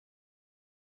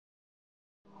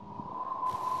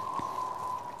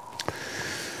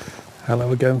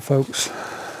Hello again, folks.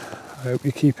 I hope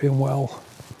you're keeping well.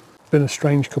 It's been a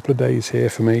strange couple of days here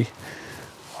for me.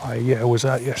 I was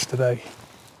out yesterday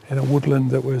in a woodland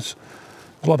that was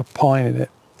a lot of pine in it,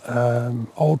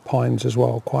 old pines as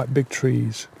well, quite big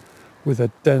trees with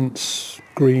a dense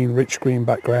green, rich green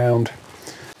background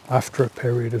after a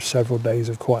period of several days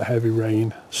of quite heavy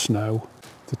rain, snow.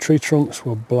 The tree trunks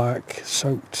were black,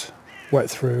 soaked, wet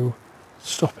through.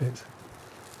 Stop it.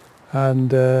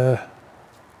 And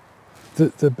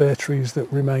the bare trees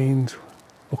that remained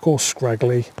look all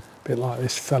scraggly, a bit like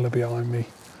this fella behind me.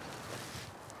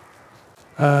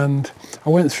 And I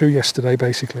went through yesterday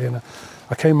basically, and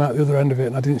I came out the other end of it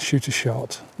and I didn't shoot a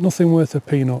shot. Nothing worth a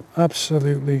peanut,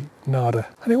 absolutely nada.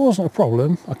 And it wasn't a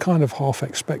problem, I kind of half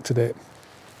expected it.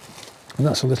 And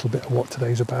that's a little bit of what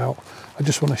today's about. I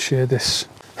just want to share this,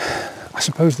 I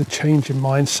suppose, the change in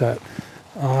mindset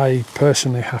I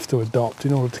personally have to adopt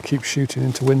in order to keep shooting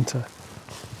into winter.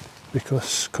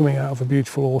 Because coming out of a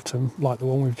beautiful autumn like the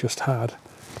one we've just had,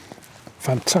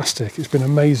 fantastic, it's been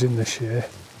amazing this year,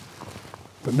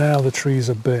 but now the trees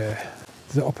are bare.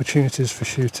 The opportunities for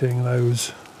shooting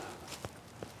those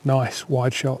nice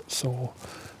wide shots or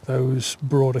those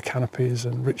broader canopies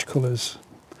and rich colours,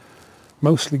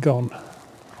 mostly gone.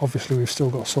 Obviously we've still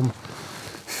got some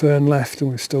fern left and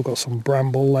we've still got some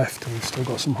bramble left and we've still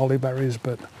got some holly berries,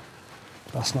 but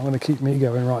that's not going to keep me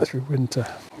going right through winter.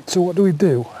 So what do we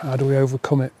do? How do we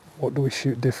overcome it? What do we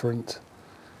shoot different?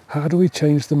 How do we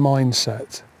change the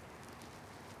mindset?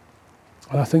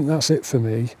 And I think that's it for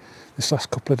me. This last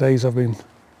couple of days I've been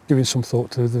giving some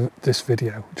thought to this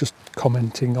video, just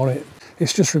commenting on it.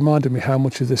 It's just reminded me how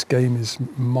much of this game is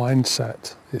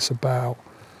mindset. It's about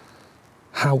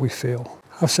how we feel.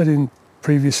 I've said in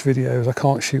previous videos I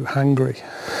can't shoot hangry,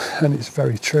 and it's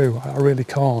very true. I really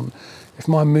can't. If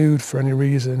my mood for any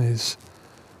reason is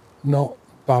not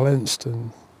balanced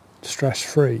and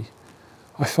stress-free,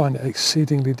 I find it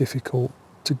exceedingly difficult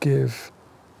to give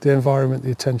the environment the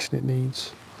attention it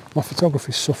needs. My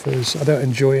photography suffers, I don't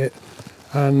enjoy it,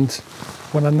 and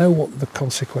when I know what the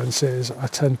consequence is, I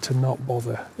tend to not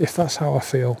bother. If that's how I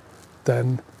feel,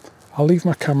 then I'll leave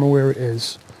my camera where it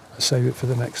is and save it for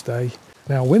the next day.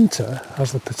 Now winter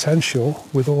has the potential,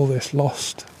 with all this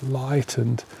lost light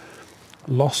and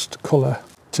lost colour,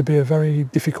 to be a very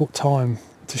difficult time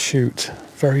to shoot,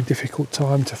 very difficult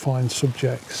time to find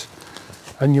subjects,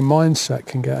 and your mindset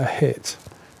can get a hit.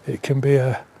 It can be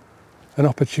an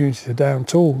opportunity to down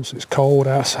tools. It's cold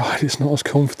outside, it's not as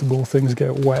comfortable, things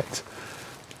get wet,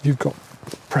 you've got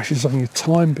pressures on your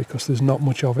time because there's not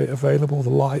much of it available. The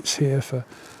light's here for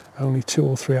only 2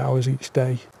 or 3 hours each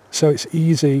day, so it's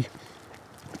easy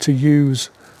to use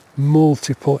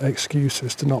multiple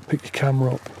excuses to not pick your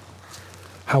camera up.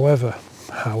 However,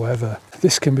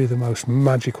 this can be the most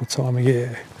magical time of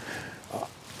year.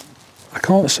 I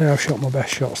can't say I've shot my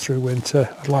best shots through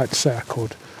winter. I'd like to say I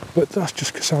could, but that's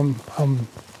just because I'm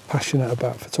passionate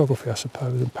about photography, I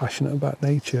suppose, and passionate about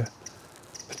nature,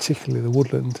 particularly the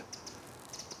woodland.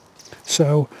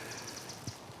 So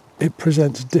it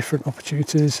presents different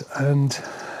opportunities, and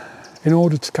in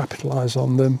order to capitalise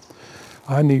on them,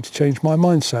 I need to change my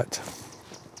mindset.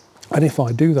 And if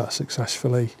I do that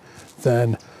successfully,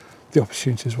 then the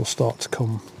opportunities will start to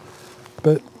come.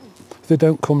 But they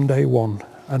don't come day one,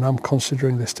 and I'm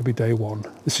considering this to be day one.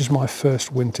 This is my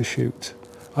first winter shoot,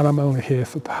 and I'm only here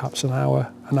for perhaps an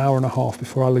hour and a half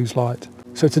before I lose light.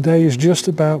 So today is just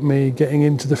about me getting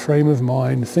into the frame of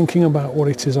mind, thinking about what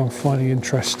it is I'm finding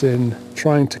interesting,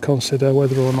 trying to consider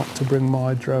whether or not to bring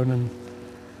my drone, and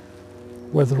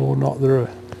whether or not there are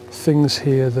things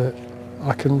here that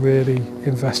I can really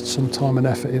invest some time and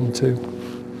effort into.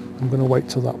 I'm going to wait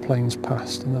till that plane's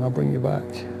passed and then I'll bring you back.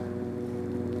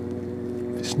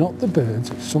 If it's not the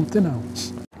birds, it's something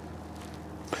else.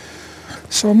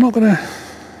 So I'm not going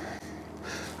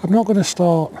to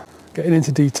start getting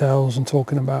into details and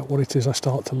talking about what it is I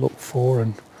start to look for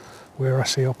and where I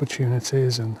see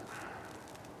opportunities and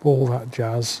all that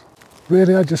jazz.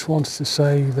 Really, I just wanted to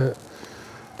say that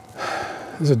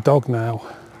there's a dog now.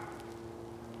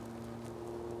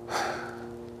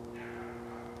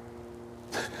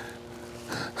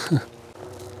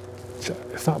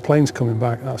 If that plane's coming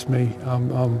back, that's me.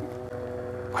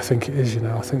 I think it is, you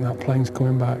know. I think that plane's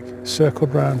coming back.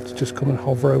 Circled round to just come and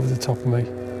hover over the top of me.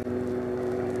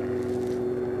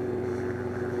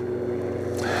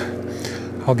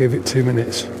 I'll give it 2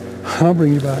 minutes and I'll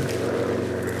bring you back.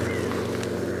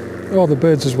 Oh, the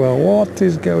birds as well. What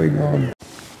is going on?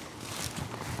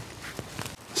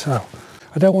 So,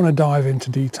 I don't want to dive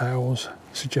into details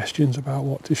suggestions about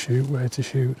what to shoot, where to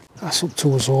shoot. That's up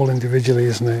to us all individually,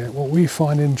 isn't it? What we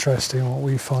find interesting, what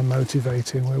we find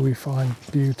motivating, where we find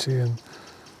beauty and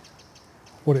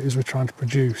what it is we're trying to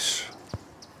produce.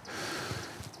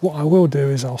 What I will do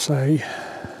is I'll say,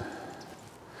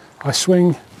 I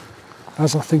swing,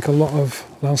 as I think a lot of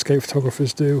landscape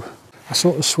photographers do, I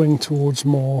sort of swing towards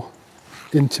more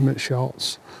intimate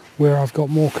shots where I've got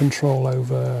more control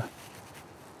over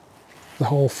the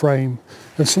whole frame,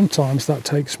 and sometimes that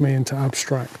takes me into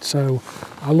abstract. So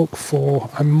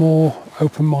I'm more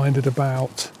open-minded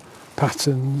about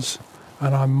patterns,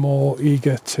 and I'm more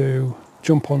eager to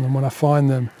jump on them when I find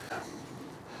them.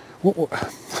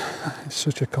 It's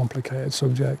such a complicated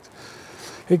subject.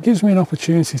 It gives me an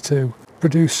opportunity to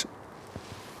produce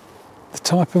the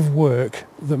type of work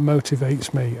that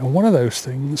motivates me, and one of those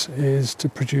things is to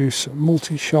produce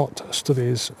multi-shot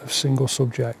studies of single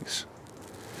subjects.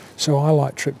 So I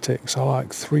like triptychs. I like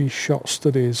 3-shot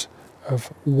studies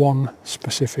of one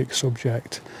specific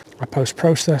subject. I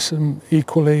post-process them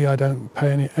equally. I don't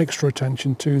pay any extra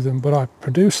attention to them, but I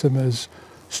produce them as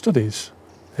studies.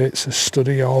 It's a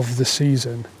study of the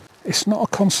season. It's not a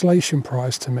consolation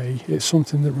prize to me. It's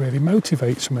something that really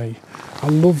motivates me. I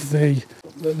love the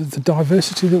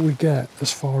diversity that we get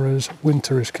as far as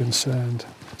winter is concerned.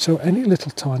 So any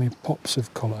little tiny pops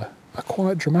of colour are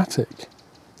quite dramatic,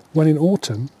 when in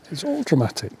autumn it's all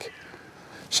dramatic.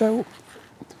 So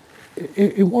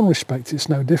in one respect it's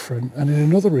no different, and in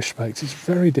another respect it's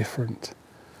very different.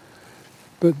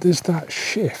 But there's that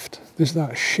shift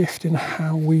in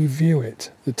how we view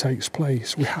it that takes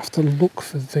place. We have to look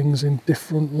for things in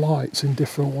different lights, in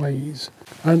different ways,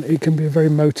 and it can be a very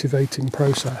motivating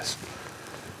process.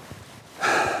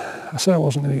 I said I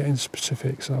wasn't going to get into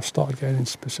specifics, and I've started getting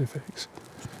into specifics.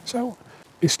 So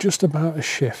it's just about a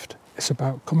shift. It's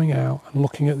about coming out and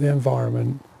looking at the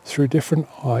environment through different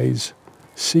eyes,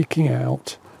 seeking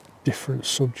out different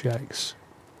subjects.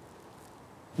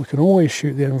 We can always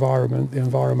shoot the environment, the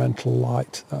environmental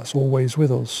light, that's always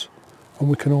with us. And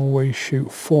we can always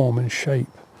shoot form and shape.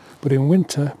 But in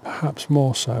winter, perhaps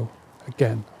more so.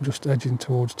 Again, I'm just edging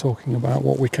towards talking about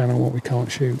what we can and what we can't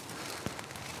shoot.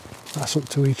 That's up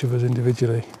to each of us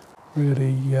individually.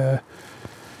 Really,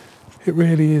 it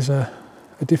really is a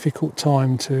difficult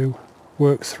time to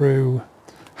work through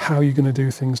how you're going to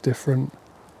do things different,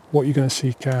 what you're going to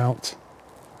seek out,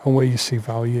 and where you see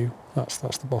value. That's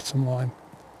the bottom line.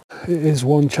 It is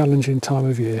one challenging time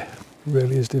of year. It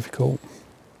really is difficult.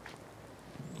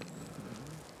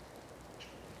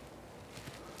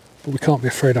 But we can't be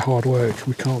afraid of hard work.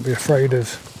 We can't be afraid of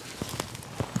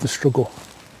the struggle.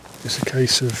 It's a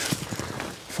case of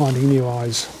finding new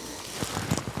eyes,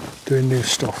 doing new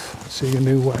stuff, seeing a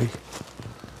new way.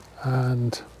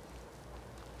 And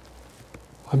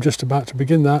I'm just about to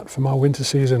begin that for my winter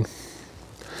season.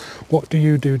 What do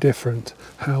you do different?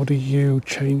 How do you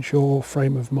change your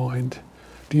frame of mind?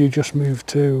 Do you just move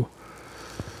to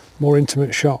more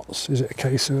intimate shots? Is it a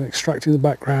case of extracting the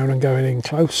background and going in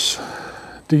close?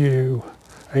 Do you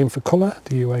aim for colour?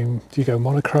 Do you go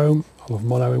monochrome? I love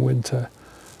mono in winter.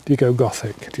 Do you go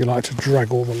gothic? Do you like to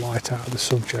drag all the light out of the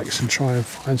subjects and try and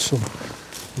find some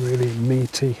really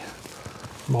meaty,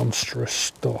 monstrous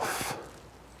stuff?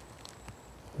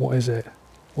 What is it?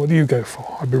 What do you go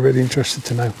for? I'd be really interested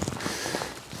to know.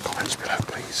 Comments below,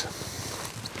 please.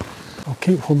 I'll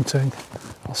keep hunting.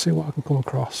 I'll see what I can come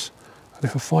across. And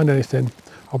if I find anything,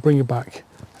 I'll bring you back,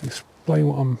 explain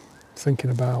what I'm thinking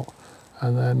about,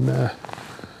 and then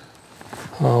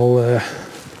I'll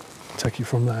take you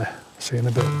from there. See you in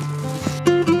a bit.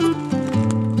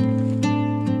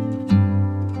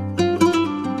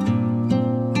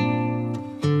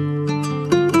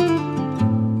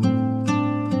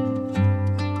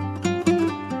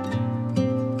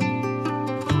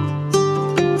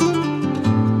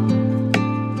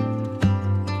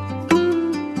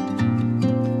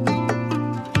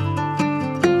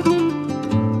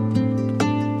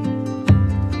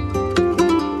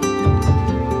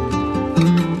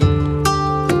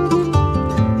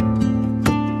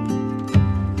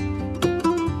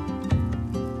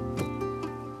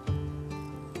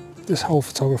 This whole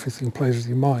photography thing plays with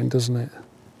your mind, doesn't it?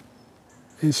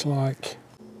 It's like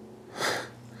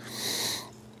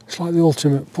the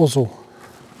ultimate puzzle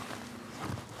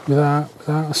without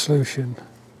a solution.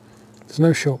 There's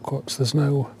no shortcuts, there's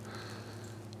no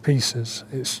pieces.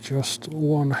 It's just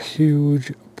one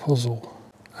huge puzzle,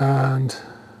 and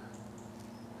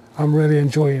I'm really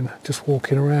enjoying just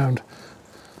walking around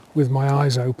with my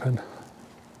eyes open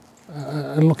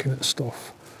and looking at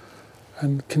stuff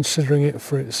and considering it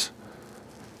for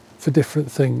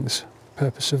different things. The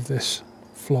purpose of this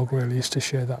vlog really is to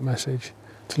share that message,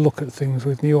 to look at things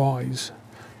with new eyes,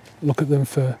 look at them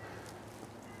for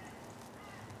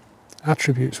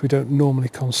attributes we don't normally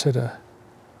consider,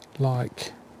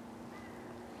 like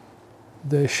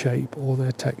their shape or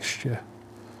their texture,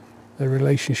 their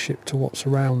relationship to what's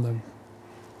around them.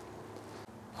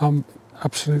 I'm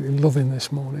absolutely loving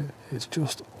this morning. It's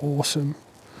just awesome,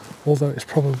 although it's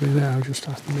probably now just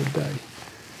after midday,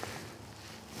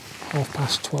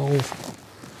 12:30.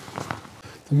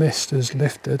 The mist has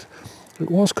lifted. It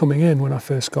was coming in when I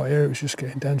first got here. It was just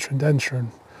getting denser and denser,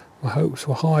 and my hopes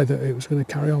were high that it was going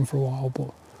to carry on for a while,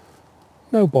 but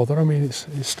no bother. I mean, it's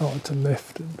started to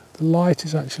lift, and the light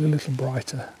is actually a little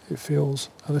brighter. It feels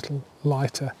a little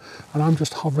lighter, and I'm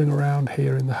just hovering around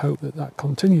here in the hope that that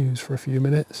continues for a few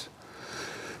minutes,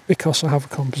 because I have a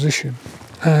composition,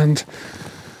 and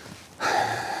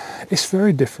it's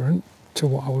very different to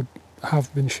what I would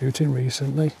have been shooting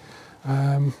recently.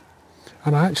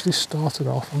 And I actually started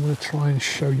off, I'm going to try and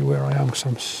show you where I am, because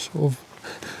I'm sort of,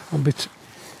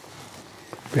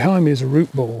 behind me is a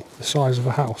root ball the size of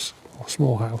a house, or a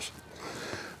small house,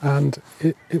 and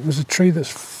it was a tree that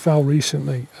fell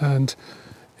recently, and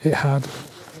it had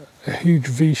a huge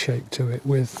V shape to it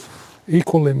with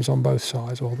equal limbs on both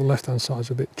sides, or the left hand side's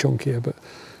a bit chunkier, but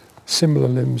similar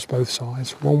limbs both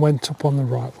sides. One went up on the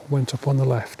right, one went up on the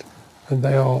left, and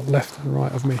they are left and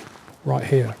right of me right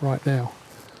here, right now.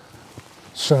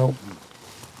 So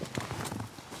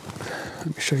let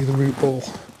me show you the root ball.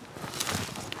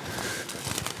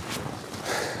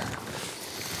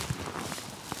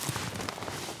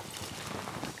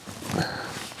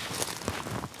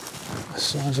 The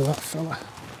size of that fella.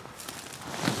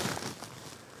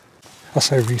 I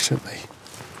say recently.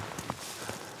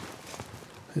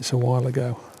 It's a while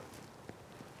ago,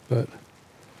 but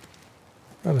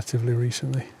relatively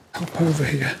recently. Hop over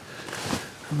here,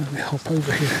 and let me hop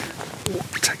over here. Oh,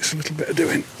 it takes a little bit of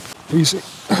doing. Easy.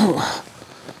 Oh.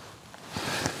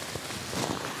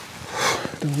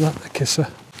 Don't that the kisser.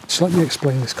 So let me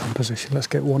explain this composition. Let's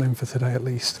get one in for today at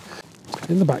least.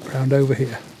 In the background over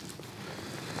here,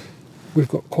 we've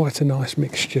got quite a nice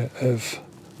mixture of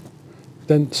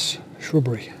dense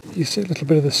shrubbery. You see a little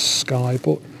bit of the sky,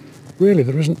 but really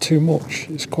there isn't too much.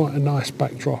 It's quite a nice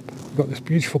backdrop. We've got this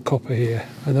beautiful copper here,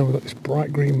 and then we've got this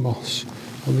bright green moss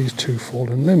on these two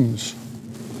fallen limbs.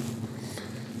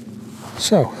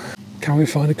 So, can we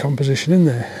find a composition in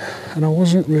there? And I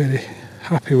wasn't really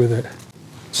happy with it.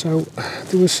 So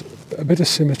there was a bit of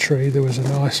symmetry, there was a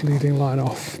nice leading line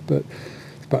off, but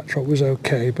the backdrop was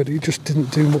okay, but it just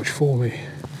didn't do much for me.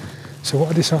 So what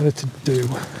I decided to do,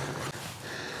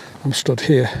 I'm stood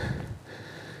here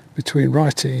between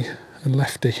righty and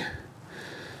lefty,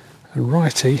 and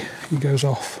righty, he goes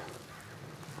off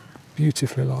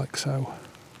beautifully like so.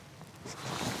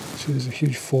 See, there's a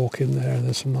huge fork in there, and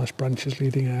there's some nice branches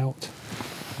leading out.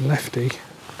 Lefty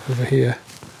over here,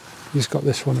 he's got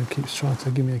this one and keeps trying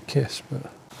to give me a kiss,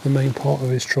 but the main part of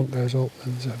his trunk goes up,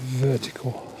 and there's a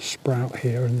vertical sprout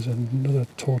here, and there's another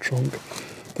tall trunk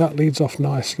that leads off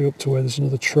nicely up to where there's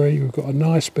another tree. We've got a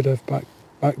nice bit of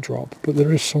backdrop, but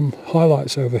there is some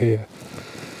highlights over here,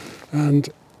 and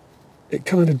it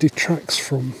kind of detracts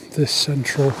from this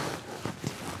central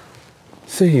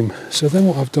theme. So then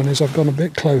what I've done is I've gone a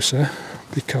bit closer,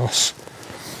 because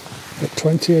at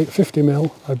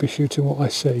 50mm I'd be shooting what I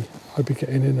see. I'd be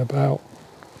getting in about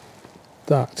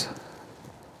that.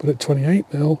 But at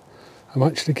 28mm I'm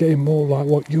actually getting more like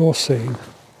what you're seeing.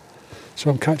 So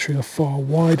I'm capturing a far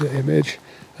wider image,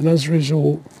 and as a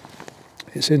result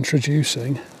it's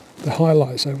introducing the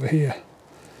highlights over here.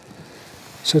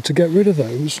 So to get rid of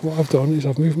those, what I've done is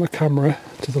I've moved my camera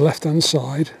to the left hand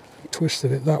side and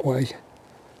twisted it that way.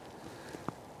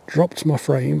 Dropped my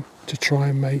frame to try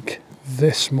and make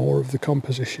this more of the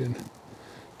composition,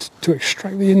 to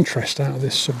extract the interest out of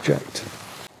this subject.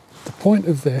 The point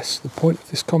of this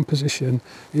composition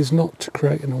is not to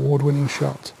create an award-winning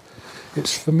shot.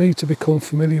 It's for me to become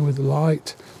familiar with the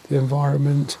light, the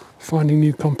environment, finding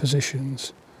new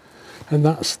compositions. And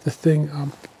that's the thing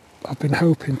I've been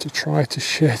hoping to try to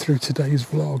share through today's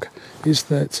vlog, is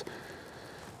that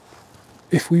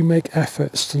if we make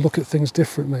efforts to look at things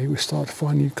differently, we start to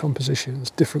find new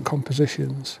compositions, different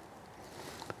compositions.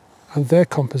 And they're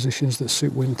compositions that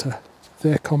suit winter.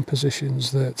 They're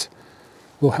compositions that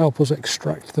will help us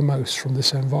extract the most from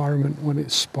this environment when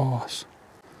it's sparse.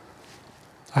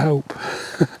 I hope.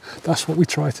 That's what we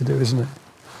try to do, isn't it?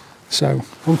 So,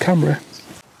 on camera,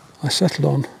 I settled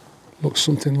on, looks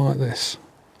something like this.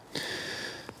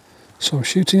 So I'm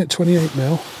shooting at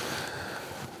 28mm.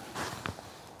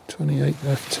 28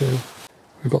 f2.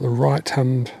 We've got the right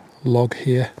hand log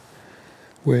here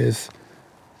with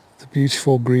the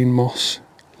beautiful green moss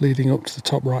leading up to the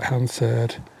top right hand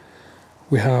third.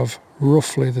 We have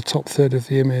roughly the top third of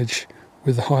the image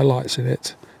with the highlights in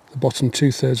it, the bottom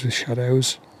 2/3 with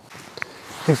shadows.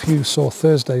 If you saw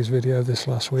Thursday's video this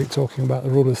last week talking about the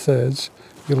rule of thirds,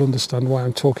 you'll understand why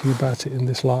I'm talking about it in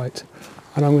this light.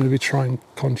 And I'm going to be trying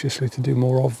consciously to do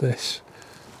more of this.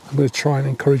 I'm going to try and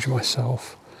encourage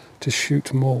myself to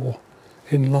shoot more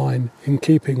in line, in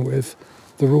keeping with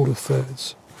the rule of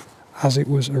thirds as it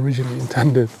was originally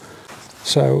intended.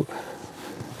 So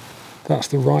that's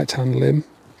the right hand limb,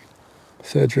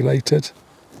 thirds related,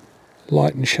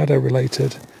 light and shadow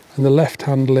related, and the left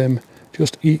hand limb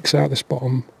just ekes out this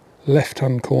bottom left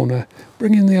hand corner,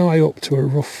 bringing the eye up to a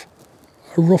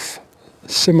rough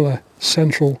similar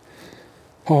central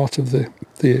part of the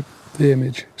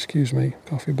image. Excuse me,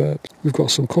 coffee burp. We've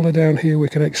got some colour down here we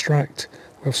can extract.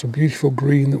 We have some beautiful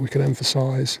green that we can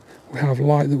emphasise. We have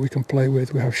light that we can play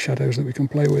with. We have shadows that we can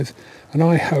play with. And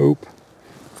I hope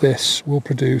this will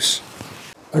produce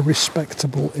a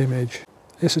respectable image.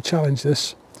 It's a challenge,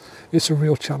 this. It's a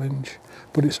real challenge,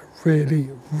 but it's a really,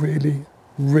 really,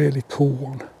 really cool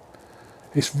one.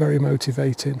 It's very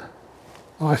motivating.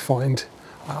 I find,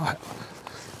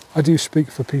 I do speak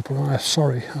for people, and I'm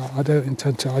sorry, I don't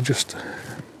intend to. I just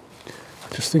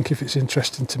think if it's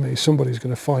interesting to me, somebody's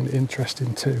going to find it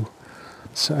interesting too.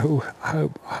 So I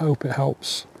hope it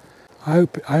helps. I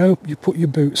hope you put your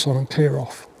boots on and clear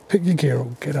off. Pick your gear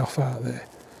up, get off out there.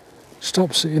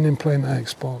 Stop sitting and playing the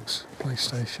Xbox,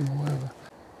 PlayStation, or whatever.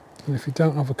 And if you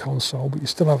don't have a console, but you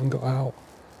still haven't got out,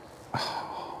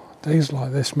 days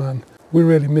like this, man, we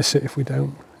really miss it if we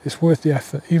don't. It's worth the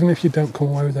effort, even if you don't come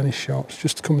away with any shots,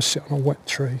 just to come and sit on a wet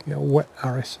tree, a wet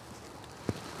arris.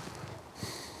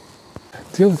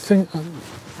 The other thing, I'm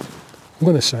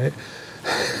going to say it,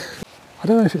 I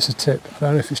don't know if it's a tip, I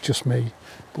don't know if it's just me,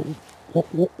 but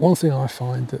one thing I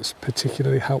find that's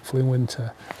particularly helpful in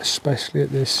winter, especially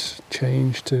at this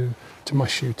change to my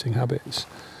shooting habits,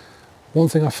 one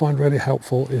thing I find really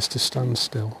helpful is to stand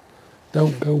still.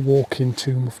 Don't go walking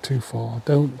too far.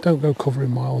 Don't go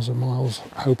covering miles and miles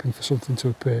hoping for something to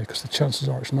appear, because the chances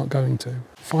are it's not going to.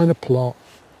 Find a plot,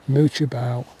 mooch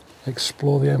about,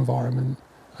 explore the environment,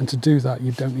 and to do that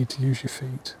you don't need to use your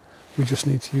feet. We just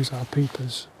need to use our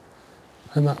peepers.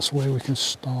 And that's where we can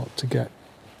start to get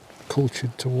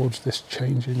cultured towards this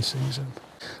change in season.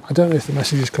 I don't know if the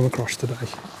message has come across today.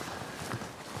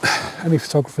 Any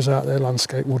photographers out there,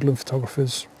 landscape, woodland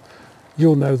photographers,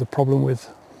 you'll know the problem with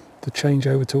the change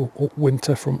over to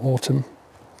winter from autumn,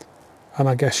 and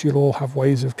I guess you'll all have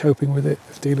ways of coping with it,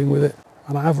 of dealing with it,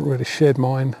 and I haven't really shared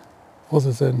mine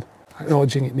other than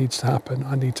acknowledging it needs to happen.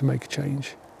 I need to make a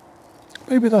change.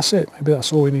 Maybe that's it, maybe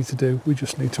that's all we need to do. We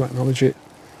just need to acknowledge it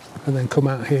and then come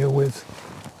out here with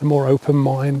a more open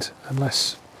mind and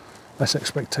less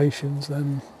expectations.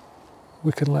 Then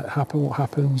we can let happen what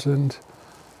happens and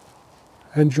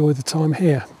enjoy the time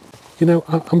here. You know,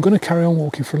 I'm going to carry on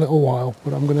walking for a little while,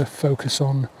 but I'm going to focus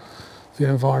on the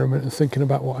environment and thinking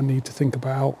about what I need to think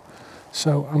about.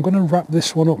 So I'm going to wrap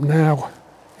this one up now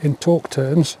in talk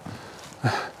terms.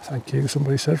 Thank you,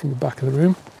 somebody said from the back of the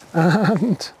room.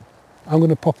 And I'm going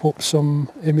to pop up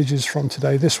some images from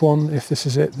today. This one, if this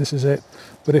is it, this is it.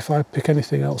 But if I pick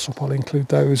anything else up, I'll include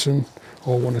those,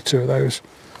 or one or two of those,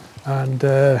 and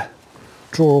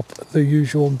draw up the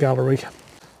usual gallery.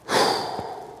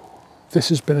 This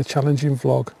has been a challenging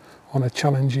vlog on a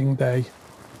challenging day,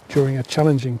 during a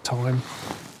challenging time,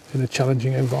 in a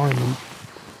challenging environment,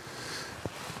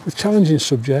 with challenging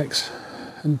subjects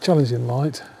and challenging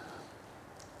light,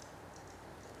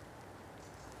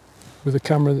 with a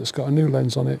camera that's got a new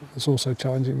lens on it that's also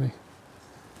challenging me.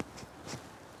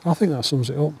 I think that sums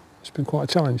it up. It's been quite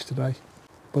a challenge today,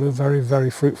 but a very, very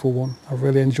fruitful one. I've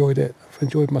really enjoyed it. I've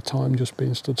enjoyed my time just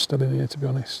being stood still in here, to be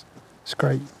honest. It's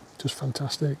great, just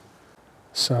fantastic.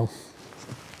 So,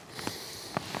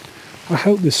 I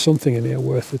hope there's something in here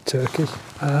worth a turkey,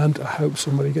 and I hope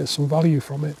somebody gets some value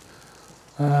from it.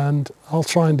 And I'll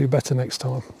try and do better next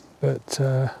time. But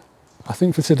I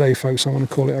think for today, folks, I'm going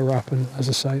to call it a wrap. And as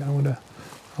I say, I'm going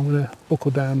to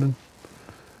buckle down and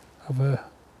have a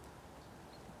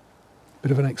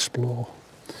bit of an explore.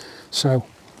 So,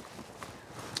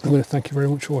 I'm going to thank you very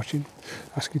much for watching.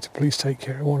 Ask you to please take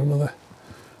care of one another.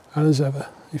 And as ever,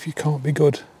 if you can't be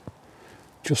good,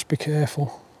 just be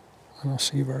careful, and I'll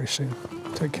see you very soon.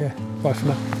 Take care. Bye for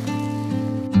now.